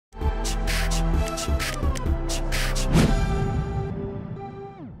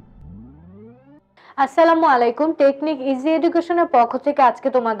আসসালামু আলাইকুম। Technique easy এডুকেশনের পক্ষ থেকে আজকে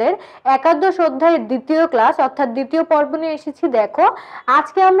তোমাদের একাদশ অধ্যায়ের দ্বিতীয় ক্লাস অর্থাৎ দ্বিতীয় পর্ব নিয়ে এসেছি। দেখো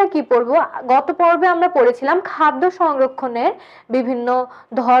আজকে আমরা কি পড়বো, গত পর্বে আমরা পড়েছিলাম খাদ্য সংরক্ষণের বিভিন্ন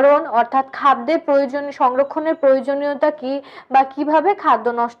ধরন অর্থাৎ খাদ্যের সংরক্ষণের প্রয়োজনীয়তা কি বা কিভাবে খাদ্য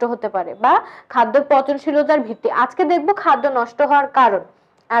নষ্ট হতে পারে বা খাদ্য পচনশীলতার ভিত্তি। আজকে দেখবো খাদ্য নষ্ট হওয়ার কারণ।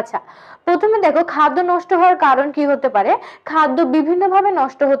 আচ্ছা, প্রথমে দেখো খাদ্য নষ্ট হওয়ার কারণ কি হতে পারে। খাদ্য বিভিন্নভাবে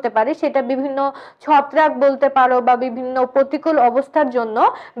নষ্ট হতে পারে, সেটা বিভিন্ন ছত্রাক বলতে পারো বা বিভিন্ন প্রতিকূল অবস্থার জন্য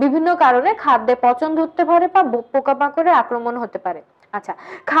বিভিন্ন কারণে খাদ্যে পচন ধরতে পারে বা পোকামাকড়ের আক্রমণ হতে পারে। আচ্ছা,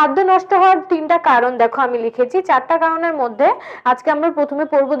 খাদ্য নষ্ট হওয়ার তিনটা কারণ দেখো আমি লিখেছি, চারটা কারণের মধ্যে আজকে আমরা প্রথমে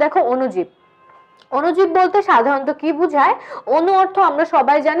পড়বো দেখো অণুজীব। অণুজীব বলতে সাধারণত কি বোঝায়? অণু অর্থ আমরা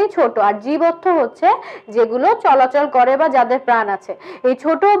সবাই জানি ছোট, আর জীব অর্থ হচ্ছে যেগুলো চলাচল করে বা যাদের প্রাণ আছে। এই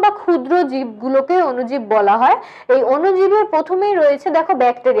ছোট বা ক্ষুদ্র জীবগুলোকে অণুজীব বলা হয়। এই অণুজীবের প্রথমেই রয়েছে দেখো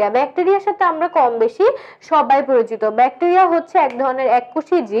ব্যাকটেরিয়া। ব্যাকটেরিয়ার সাথে আমরা কম বেশি সবাই পরিচিত। ব্যাকটেরিয়া হচ্ছে এক ধরনের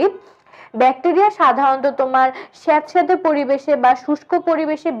এককোষী জীব। ব্যাকটেরিয়া সাধারণত তোমার স্যাঁতসেঁতে পরিবেশে বা শুষ্ক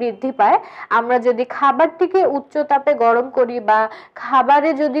পরিবেশে বৃদ্ধি পায়। আমরা যদি খাবারটিকে উচ্চ তাপে গরম করি বা খাবারে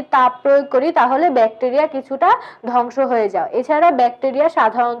যদি তাপ প্রয়োগ করি তাহলে ব্যাকটেরিয়া কিছুটা ধ্বংস হয়ে যায়। এছাড়া ব্যাকটেরিয়া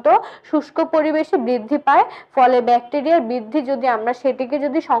সাধারণত শুষ্ক পরিবেশে বৃদ্ধি পায়, ফলে ব্যাকটেরিয়ার বৃদ্ধি যদি আমরা সেটিকে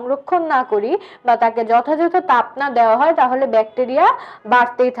যদি সংরক্ষণ না করি বা তাকে যথাযথ তাপ না দেওয়া হয় তাহলে ব্যাকটেরিয়া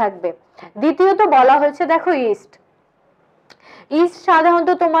বাড়তেই থাকবে। দ্বিতীয়ত বলা হয়েছে দেখো ইস্ট। ইস্ট সাধারণত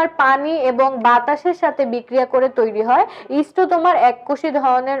তোমার পানি এবং বাতাসের সাথে বিক্রিয়া করে তৈরি হয়। ইস্টও তোমার এককোষী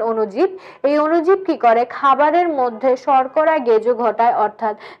ধরনের অণুজীব। এই অণুজীব কি করে? খাবারের মধ্যে শর্করা গেজো ঘটায়,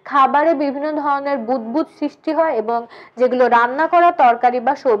 অর্থাৎ খাবারে বিভিন্ন ধরনের বুদবুদ সৃষ্টি হয় এবং যেগুলো রান্না করা তরকারি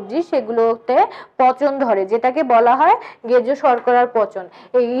বা সবজি সেগুলোতে পচন ধরে, যেটাকে বলা হয় গেজো শর্করার পচন।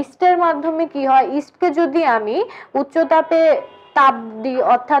 এই ইস্টের মাধ্যমে কি হয়? ইস্টকে যদি আমি উচ্চ তাপ দিই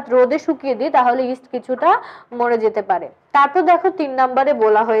অর্থাৎ রোদে শুকিয়ে দিই তাহলে ইস্ট কিছুটা মরে যেতে পারে। তারপর দেখো 3 নম্বরে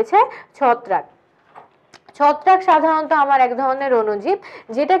বলা হয়েছে ছত্রাক। ছত্রাক সাধারণত আমার এক ধরনের অণুজীব,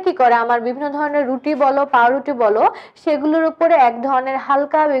 যেটা কি করে আমার বিভিন্ন ধরনের রুটি বলো পাউরুটি বলো সেগুলোর উপরে এক ধরনের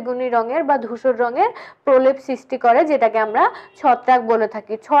হালকা বেগুনি রঙের বা ধূসর রঙের প্রলেপ সৃষ্টি করে, যেটাকে আমরা ছত্রাক বলে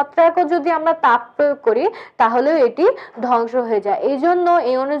থাকি। ছত্রাকও যদি আমরা তাপ প্রয়োগ করি তাহলেও এটি ধ্বংস হয়ে যায়। এই জন্য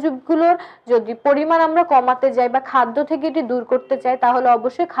এই অণুজীবগুলোর যদি পরিমাণ আমরা কমাতে যাই বা খাদ্য থেকে এটি দূর করতে চাই তাহলে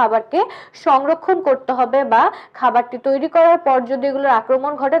অবশ্যই খাবারকে সংরক্ষণ করতে হবে বা খাবারটি তৈরি করার পর যদি এগুলোর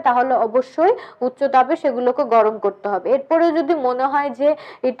আক্রমণ ঘটে তাহলে অবশ্যই উচ্চ তাপে সেগুলোকে গরম করতে হবে। এরপরে যদি মনে হয় যে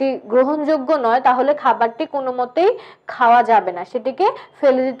এটি গ্রহণযোগ্য নয় তাহলে খাবারটি কোনো মতেই খাওয়া যাবে না, সেটিকে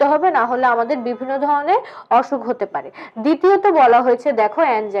ফেলে দিতে হবে, না হলে আমাদের বিভিন্ন ধরনের অসুখ হতে পারে। দ্বিতীয়ত বলা হয়েছে দেখো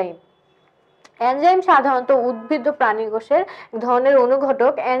এনজাইম। এনজাইম সাধারণত উদ্ভিদ ও প্রাণী কোষের ধরনের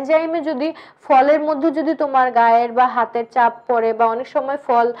অনুঘটক। এনজাইমে যদি ফলের মধ্যে যদি তোমার গায়ের বা হাতের চাপ পড়ে বা অনেক সময়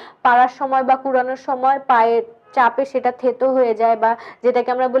ফল পাড়ার সময় বা কুড়ানোর সময় পায়ের চাপে সেটা থেতো হয়ে যায় বা যেটাকে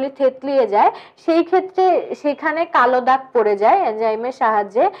আমরা বলি থেতলিয়ে যায়, সেই ক্ষেত্রে সেখানে কালো দাগ পড়ে যায় এনজাইমের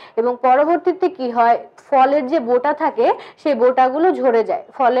সাহায্যে এবং পরবর্তীতে কি হয়, ফলের যে বোটা থাকে সেই বোটাগুলো ঝরে যায়,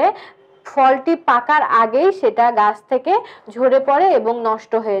 ফলে ফলটি পাকার আগেই সেটা গাছ থেকে ঝরে পড়ে এবং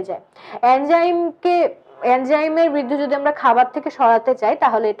নষ্ট হয়ে যায়। এনজাইমের বৃদ্ধি যদি আমরা খাবার থেকে সরাতে চাই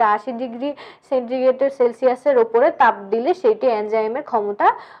তাহলে এটা 80°C উপরে তাপ দিলে সেটি এনজাইমের ক্ষমতা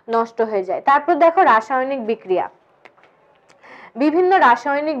নষ্ট হয়ে যায়। তারপর দেখো রাসায়নিক বিক্রিয়া। বিভিন্ন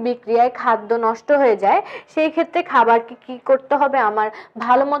রাসায়নিক বিক্রিয়ায় খাদ্য নষ্ট হয়ে যায়, সেই ক্ষেত্রে খাবারকে কি করতে হবে, আমার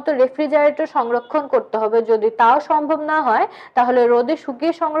ভালো মতো রেফ্রিজারেটর সংরক্ষণ করতে হবে। যদি তাও সম্ভব না হয় তাহলে রোদে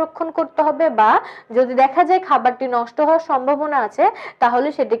শুকিয়ে সংরক্ষণ করতে হবে, বা যদি দেখা যায় খাবারটি নষ্ট হওয়ার সম্ভাবনা আছে তাহলে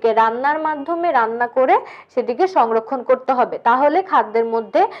সেটিকে রান্নার মাধ্যমে রান্না করে সেটিকে সংরক্ষণ করতে হবে। তাহলে খাদ্যের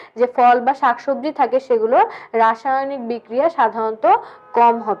মধ্যে যে ফল বা শাকসবজি থাকে সেগুলোর রাসায়নিক বিক্রিয়া সাধারণত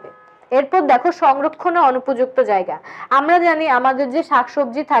কম হবে। এরপর দেখো সংরক্ষণে অনুপযুক্ত জায়গা। আমরা জানি আমাদের যে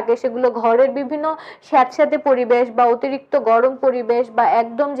শাকসবজি থাকে সেগুলো ঘরের বিভিন্ন স্যাঁতসেঁতে পরিবেশ বা অতিরিক্ত গরম পরিবেশ বা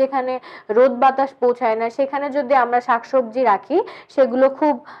একদম যেখানে রোদ বাতাস পৌঁছায় না সেখানে যদি আমরা শাকসবজি রাখি সেগুলো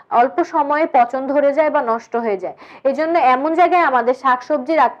খুব অল্প সময়ে পচন ধরে যায় বা নষ্ট হয়ে যায়। এই জন্য এমন জায়গায় আমাদের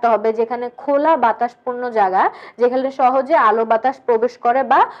শাকসবজি রাখতে হবে যেখানে খোলা বাতাসপূর্ণ জায়গা, যেখানে সহজে আলো বাতাস প্রবেশ করে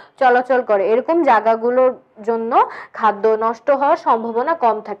বা চলাচল করে, এরকম জায়গাগুলোর জন্য খাদ্য নষ্ট হওয়ার সম্ভাবনা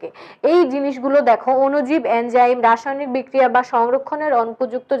কম থাকে। এই জিনিসগুলো দেখো অণুজীব, এনজাইম, রাসায়নিক বিক্রিয়া বা সংরক্ষণের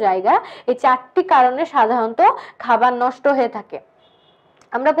অনুপযুক্ত জায়গা, এই 4টি কারণে সাধারণত খাবার নষ্ট হয়ে থাকে।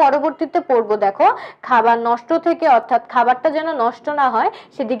 আমরা পরবর্তীতে পড়বো দেখো খাবার নষ্ট থেকে, অর্থাৎ খাবারটা যেন নষ্ট না হয়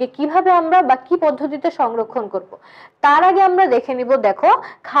সেদিকে কিভাবে আমরা বা কি পদ্ধতিতে সংরক্ষণ করব। তার আগে আমরা দেখে নিব দেখো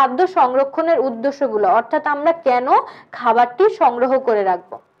খাদ্য সংরক্ষণের উদ্দেশ্যগুলো, অর্থাৎ আমরা কেন খাবারটি সংগ্রহ করে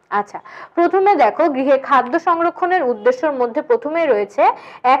রাখবো। আচ্ছা, প্রথমে দেখো গৃহে খাদ্য সংরক্ষণের উদ্দেশ্যের মধ্যে প্রথমেই রয়েছে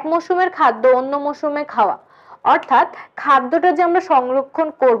এক মৌসুমের খাদ্য অন্য মৌসুমে খাওয়া। অর্থাৎ খাদ্যটা যে আমরা সংরক্ষণ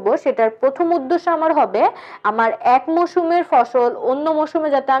করব সেটার প্রথম উদ্দেশ্য আমার হবে আমার এক মৌসুমের ফসল অন্য মৌসুমে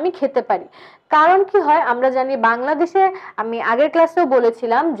যাতে আমি খেতে পারি। কারণ কি হয় আমরা জানি বাংলাদেশে, আমি আগের ক্লাসেও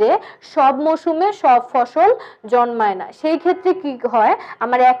বলেছিলাম যে সব মৌসুমে সব ফসল জন্মায় না। সেই ক্ষেত্রে কি হয়,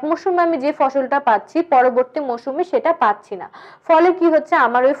 আমার এক মৌসুমে আমি যে ফসলটা পাচ্ছি পরবর্তী মৌসুমে সেটা পাচ্ছি না। ফলে কি হচ্ছে,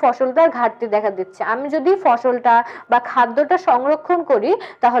 আমার ওই ফসলটার ঘাটতি দেখা দিচ্ছে। আমি যদি ফসলটা বা খাদ্যটা সংরক্ষণ করি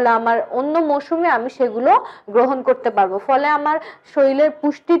তাহলে আমার অন্য মৌসুমে আমি সেগুলো গ্রহণ করতে পারবো। ফলে আমার শরীরের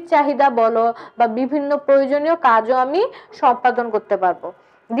পুষ্টির চাহিদা বলো বা বিভিন্ন প্রয়োজনীয় কাজও আমি সম্পাদন করতে পারবো।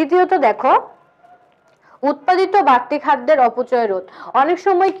 দ্বিতীয়ত দেখো উৎপাদিত বাড়তি খাদ্যের অপচয় রোধ। অনেক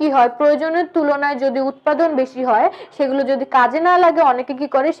সময় কি হয়, প্রয়োজনের তুলনায় যদি উৎপাদন বেশি হয় সেগুলো যদি কাজে না লাগে অনেকে কি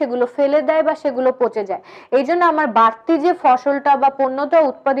করে সেগুলো ফেলে দেয় বা সেগুলো পচে যায়। এই জন্য আমার বাড়তি যে ফসলটা বা পণ্যটা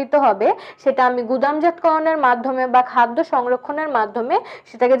উৎপাদিত হবে সেটা আমি গুদামজাতকরণের মাধ্যমে বা খাদ্য সংরক্ষণের মাধ্যমে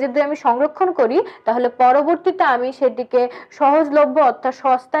সেটাকে যদি আমি সংরক্ষণ করি তাহলে পরবর্তীতে আমি সেটিকে সহজলভ্য অর্থাৎ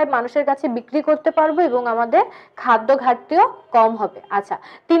সস্তায় মানুষের কাছে বিক্রি করতে পারবো এবং আমাদের খাদ্য ঘাটতিও কম হবে। আচ্ছা,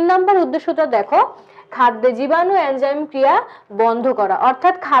 3 নম্বর উদ্দেশ্যটা দেখো খাদ্যে জীবাণু এনজাইম ক্রিয়া বন্ধ করা।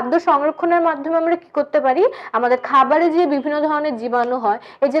 অর্থাৎ খাদ্য সংরক্ষণের মাধ্যমে আমরা কি করতে পারি, আমাদের খাবারে যে বিভিন্ন ধরনের জীবাণু হয়,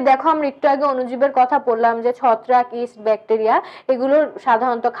 এই যে দেখো আমরা একটু আগে অণুজীবের কথা বললাম যে ছত্রাক, ইস্ট, ব্যাকটেরিয়া, এগুলো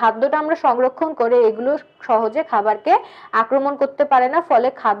সাধারণত খাদ্যটা আমরা সংরক্ষণ করে এগুলো সহজে খাবারকে আক্রমণ করতে পারে না, ফলে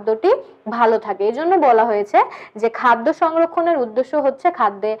খাদ্যটি ভালো থাকে। এই জন্য বলা হয়েছে যে খাদ্য সংরক্ষণের উদ্দেশ্য হচ্ছে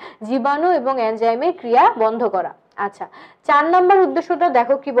খাদ্যে জীবাণু এবং এনজাইমের ক্রিয়া বন্ধ করা। আচ্ছা, 4 নম্বর উদ্দেশ্যটা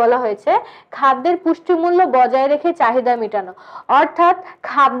দেখো কি বলা হয়েছে, খাদ্যের পুষ্টিমূল্য বজায় রেখে চাহিদা মেটানো। অর্থাৎ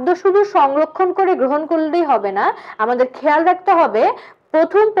খাদ্য শুধু সংরক্ষণ করে গ্রহণ করলেই হবে না, আমাদের খেয়াল রাখতে হবে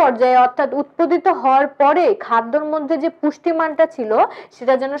প্রথম পর্যায়ে অর্থাৎ উৎপাদিত হওয়ার পরে খাদ্যের মধ্যে যে পুষ্টিমানটা ছিল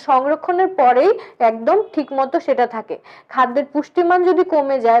সেটা যেন সংরক্ষণের পরেই একদম ঠিক মতো সেটা থাকে। খাদ্যের পুষ্টিমান যদি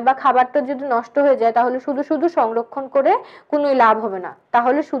কমে যায় বা খাবারটা যদি নষ্ট হয়ে যায় তাহলে শুধু শুধু সংরক্ষণ করে কোনো লাভ হবে না,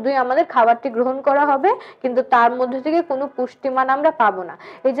 তাহলে শুধুই আমাদের খাবারটি গ্রহণ করা হবে কিন্তু তার মধ্যে থেকে কোনো পুষ্টিমান আমরা পাবো না।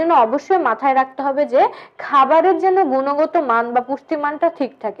 এই জন্য অবশ্যই মাথায় রাখতে হবে যে খাবারের যেন গুণগত মান বা পুষ্টিমানটা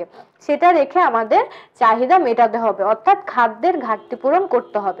ঠিক থাকে, সেটা রেখে আমাদের চাহিদা মেটাতে হবে, অর্থাৎ খাদ্যের ঘাটতি পূরণ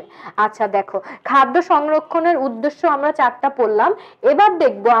করতে হবে। আচ্ছা দেখো, খাদ্য সংরক্ষণের উদ্দেশ্য আমরা 4টা পড়লাম। এবার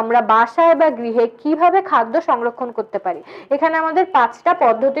দেখবো আমরা বাসায় বা গৃহে কিভাবে খাদ্য সংরক্ষণ করতে পারি। এখানে আমাদের 5টা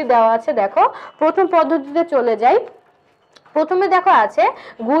পদ্ধতি দেওয়া আছে। দেখো প্রথম পদ্ধতিতে চলে যাই। প্রথমে দেখো আছে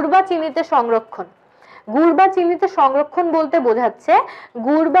গুড় বা চিনিতে সংরক্ষণ। গুড় বা চিনিতে সংরক্ষণ বলতে বোঝাচ্ছে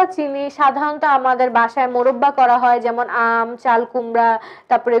গুড় বা চিনি সাধারণত আমাদের বাসায় মোরব্বা করা হয়, যেমন আম, চাল কুমড়া,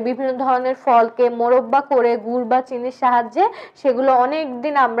 তারপরে বিভিন্ন ধরনের ফলকে মোরব্বা করে গুড় বা চিনির সাহায্যে সেগুলো অনেক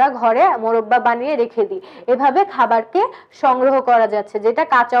দিন আমরা ঘরে মোরব্বা বানিয়ে রেখে দিই। এভাবে খাবারকে সংগ্রহ করা যাচ্ছে, যেটা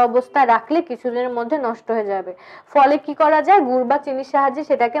কাঁচা অবস্থায় রাখলে কিছুদিনের মধ্যে নষ্ট হয়ে যাবে। ফলে কি করা যায়, গুড় বা চিনির সাহায্যে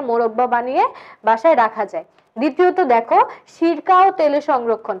সেটাকে মোরব্বা বানিয়ে বাসায় রাখা যায়। দ্বিতীয়ত দেখো সিরকা ও তেলে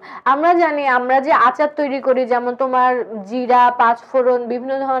সংরক্ষণ। আমরা জানি আমরা যে আচার তৈরি করি, যেমন তোমার জিরা, পাঁচফোড়ন,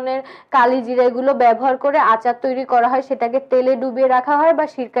 বিভিন্ন ধরনের কালি জিরা, এগুলো ব্যবহার করে আচার তৈরি করা হয়, সেটাকে তেলে ডুবিয়ে রাখা হয় বা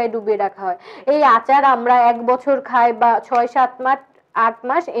সিরকায় ডুবিয়ে রাখা হয়। এই আচার আমরা 1 বছর খাই বা 6-7 মাস 8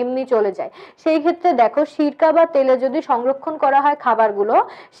 মাস এমনি চলে যায়। সেই ক্ষেত্রে দেখো সিরকা বা তেলে যদি সংরক্ষণ করা হয় খাবারগুলো,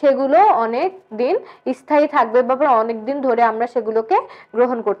 সেগুলো অনেক দিন স্থায়ী থাকবে বা অনেক দিন ধরে আমরা সেগুলোকে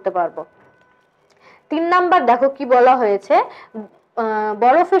গ্রহণ করতে পারবো। 3 নাম্বার দেখো কি বলা হয়েছে,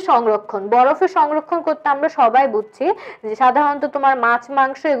 বরফে সংরক্ষণ। বরফে সংরক্ষণ করতে আমরা সবাই বুঝছি যে সাধারণত তোমার মাছ,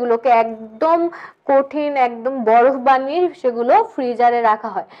 মাংস এগুলোকে একদম কঠিন একদম বরফ বানিয়ে সেগুলো ফ্রিজারে রাখা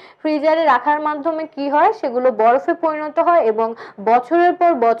হয়। ফ্রিজারে রাখার মাধ্যমে কি হয়, সেগুলো বরফে পরিণত হয় এবং বছরের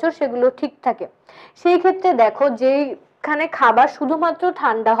পর বছর সেগুলো ঠিক থাকে। সেই ক্ষেত্রে দেখো যেখানে খাবার শুধুমাত্র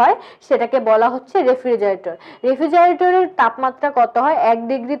ঠান্ডা হয় সেটাকে বলা হচ্ছে রেফ্রিজারেটর। রেফ্রিজারেটরের তাপমাত্রা কত হয়, 1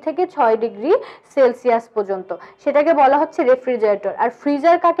 ডিগ্রি থেকে 6 ডিগ্রি সেলসিয়াস পর্যন্ত, সেটাকে বলা হচ্ছে রেফ্রিজারেটর। আর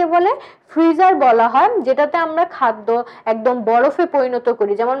ফ্রিজার কাকে বলে, ফ্রিজার বলা হয় যেটাতে আমরা খাদ্য একদম বরফে পরিণত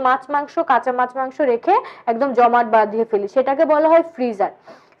করি, যেমন মাছ মাংস, কাঁচা মাছ মাংস রেখে একদম জমাট বাঁধিয়ে ফেলি, সেটাকে বলা হয় ফ্রিজার।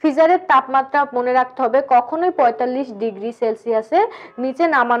 ফ্রিজারের তাপমাত্রা মনে রাখতে হবে কখনোই 45 ডিগ্রি সেলসিয়াসের নিচে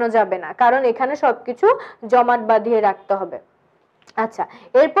নামানো যাবে না, কারণ এখানে সবকিছু জমাট বাঁধিয়ে রাখতে হবে। আচ্ছা,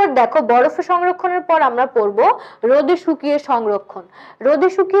 এরপর দেখো বরফে সংরক্ষণের পর আমরা পড়বো রোদে শুকিয়ে সংরক্ষণ। রোদে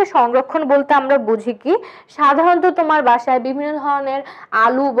শুকিয়ে সংরক্ষণ বলতে আমরা বুঝি কি, সাধারণত তোমার বাসায় বিভিন্ন ধরনের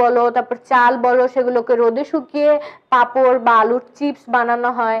আলু বলো, তারপর চাল বলো, সেগুলোকে রোদে শুকিয়ে পাঁপড় বা আলুর চিপস বানানো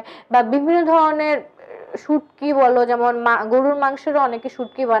হয় বা বিভিন্ন ধরনের শুটকি বলো, যেমন গরুর মাংসেরও অনেকে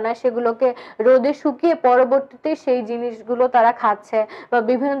শুটকি বানায়, সেগুলোকে রোদে শুকিয়ে পরবর্তীতে সেই জিনিসগুলো তারা খাচ্ছে, বা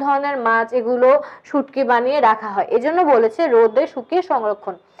বিভিন্ন ধরনের মাছ এগুলো শুটকি বানিয়ে রাখা হয়, এজন্য বলেছে রোদে শুকিয়ে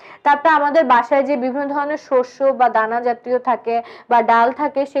সংরক্ষণ। তারপর আমাদের বাসায় যে বিভিন্ন ধরনের শস্য বা দানা জাতীয় থাকে বা ডাল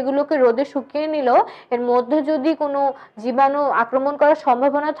থাকে, সেগুলোকে রোদে শুকিয়ে নিলেও এর মধ্যে যদি কোনো জীবাণু আক্রমণ করার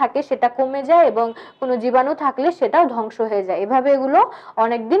সম্ভাবনা থাকে সেটা কমে যায়, এবং কোনো জীবাণু থাকলে সেটাও ধ্বংস হয়ে যায়। এভাবে এগুলো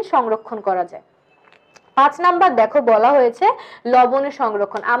অনেকদিন সংরক্ষণ করা যায়। 5 নাম্বার দেখো বলা হয়েছে লবণের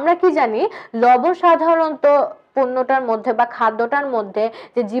সংরক্ষণ। আমরা কি জানি, লবণ সাধারণত পণ্যটার মধ্যে বা খাদ্যটার মধ্যে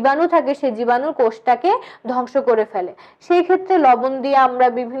যে জীবাণু থাকে সেই জীবাণুর কোষটাকে ধ্বংস করে ফেলে। সেই ক্ষেত্রে লবণ দিয়ে আমরা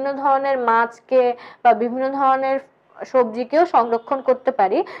বিভিন্ন ধরনের মাছকে বা বিভিন্ন ধরনের সবজিকেও সংরক্ষণ করতে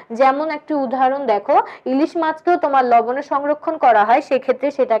পারি। যেমন একটি উদাহরণ দেখো, ইলিশ মাছকেও তোমার লবণে সংরক্ষণ করা হয়, সেক্ষেত্রে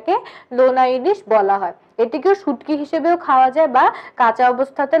সেটাকে লোনা ইলিশ বলা হয়। এটিকেও শুটকি হিসেবেও খাওয়া যায় বা কাঁচা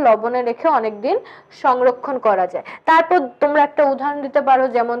অবস্থাতে লবণে রেখে অনেকদিন সংরক্ষণ করা যায়। তারপর তোমরা একটা উদাহরণ দিতে পারো,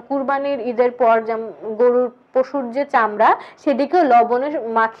 যেমন কুরবানির ঈদের পর যেমন গরুর পশুর যে চামড়া, সেটিকেও লবণে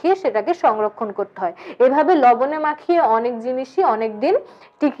মাখিয়ে সেটাকে সংরক্ষণ করতে হয়। এভাবে লবণে মাখিয়ে অনেক জিনিসই অনেকদিন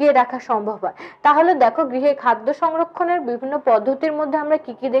টিকিয়ে রাখা সম্ভব হয়। তাহলে দেখো, গৃহে খাদ্য সংরক্ষণের বিভিন্ন পদ্ধতির মধ্যে আমরা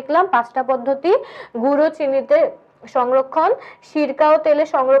কি কি দেখলাম? 5টা পদ্ধতি: গুঁড়ো চিনিতে সংরক্ষণ, সিরকা ও তেলে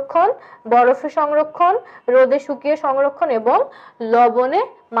সংরক্ষণ, বরফে সংরক্ষণ, রোদে শুকিয়ে সংরক্ষণ এবং লবণে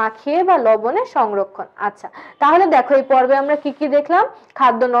মাখিয়ে বা লবণে সংরক্ষণ। আচ্ছা, তাহলে দেখো এই পর্বে আমরা কি কি দেখলাম?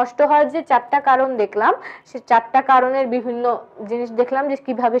 খাদ্য নষ্ট হওয়ার যে 4টা কারণ দেখলাম, সে 4টা কারণের বিভিন্ন জিনিস দেখলাম যে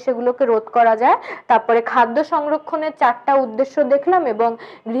কিভাবে সেগুলোকে রোধ করা যায়। তারপরে খাদ্য সংরক্ষণের 4টা উদ্দেশ্য দেখলাম এবং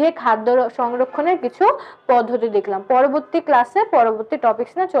গৃহে খাদ্য সংরক্ষণের কিছু পদ্ধতি দেখলাম। পরবর্তী ক্লাসে পরবর্তী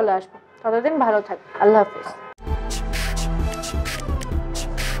টপিকস নিয়ে চলে আসবো। ততদিন ভালো থাকবে। আল্লাহ হাফিজ।